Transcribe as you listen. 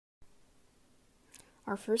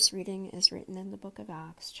Our first reading is written in the book of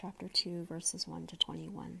Acts, chapter 2, verses 1 to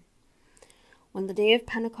 21. When the day of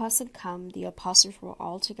Pentecost had come, the apostles were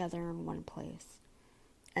all together in one place.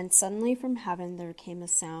 And suddenly from heaven there came a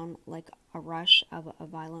sound like a rush of a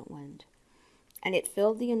violent wind, and it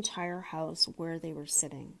filled the entire house where they were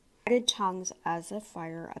sitting. Divided tongues as of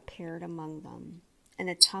fire appeared among them, and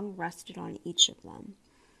a tongue rested on each of them.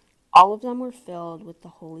 All of them were filled with the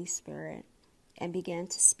Holy Spirit, and began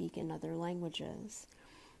to speak in other languages,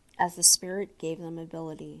 as the Spirit gave them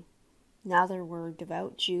ability. Now there were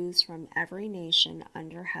devout Jews from every nation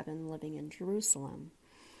under heaven living in Jerusalem.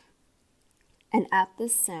 And at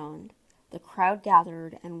this sound, the crowd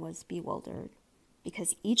gathered and was bewildered,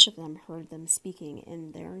 because each of them heard them speaking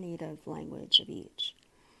in their native language of each.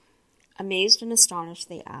 Amazed and astonished,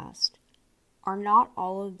 they asked, "Are not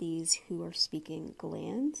all of these who are speaking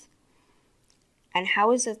Galileans? And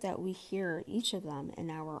how is it that we hear each of them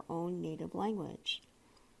in our own native language?"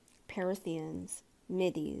 Parthians,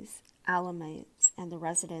 Medes, Elamites, and the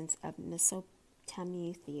residents of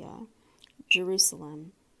Mesopotamia,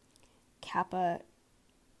 Jerusalem, Cappadocia,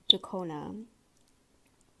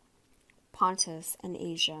 Pontus and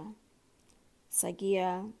Asia,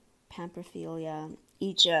 Phrygia, Pamphylia,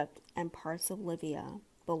 Egypt, and parts of Libya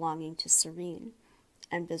belonging to Cyrene,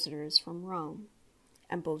 and visitors from Rome,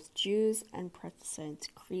 and both Jews and proselytes,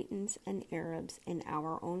 Cretans and Arabs in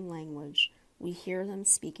our own language, we hear them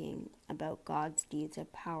speaking about God's deeds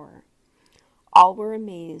of power. All were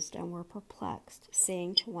amazed and were perplexed,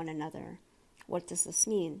 saying to one another, "What does this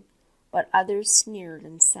mean?" But others sneered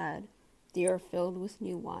and said, "They are filled with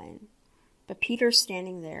new wine." But Peter,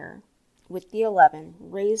 standing there with the 11,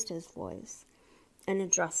 raised his voice and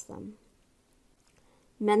addressed them.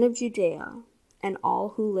 "Men of Judea, and all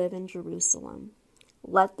who live in Jerusalem,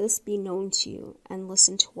 let this be known to you, and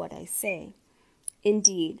listen to what I say.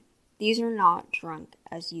 Indeed, these are not drunk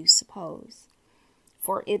as you suppose,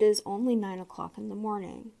 for it is only 9 o'clock in the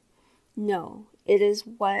morning. No, it is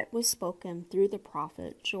what was spoken through the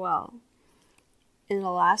prophet Joel. In the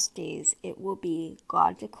last days it will be,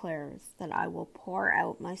 God declares, that I will pour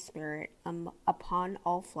out my Spirit upon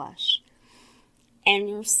all flesh, and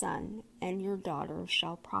your son and your daughter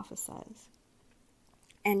shall prophesy.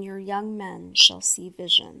 And your young men shall see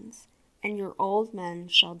visions, and your old men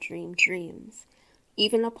shall dream dreams,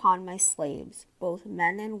 even upon my slaves, both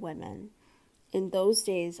men and women. In those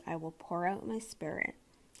days I will pour out my Spirit,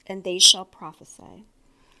 and they shall prophesy.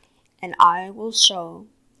 And I will show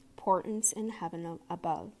portents in heaven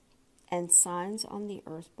above, and signs on the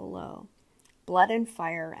earth below, blood and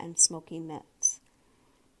fire and smoky mist.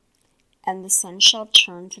 And the sun shall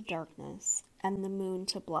turn to darkness, and the moon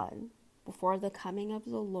to blood, before the coming of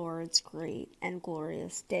the Lord's great and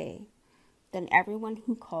glorious day. Then everyone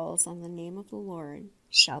who calls on the name of the Lord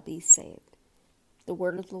shall be saved." The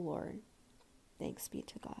word of the Lord. Thanks be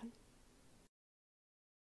to God.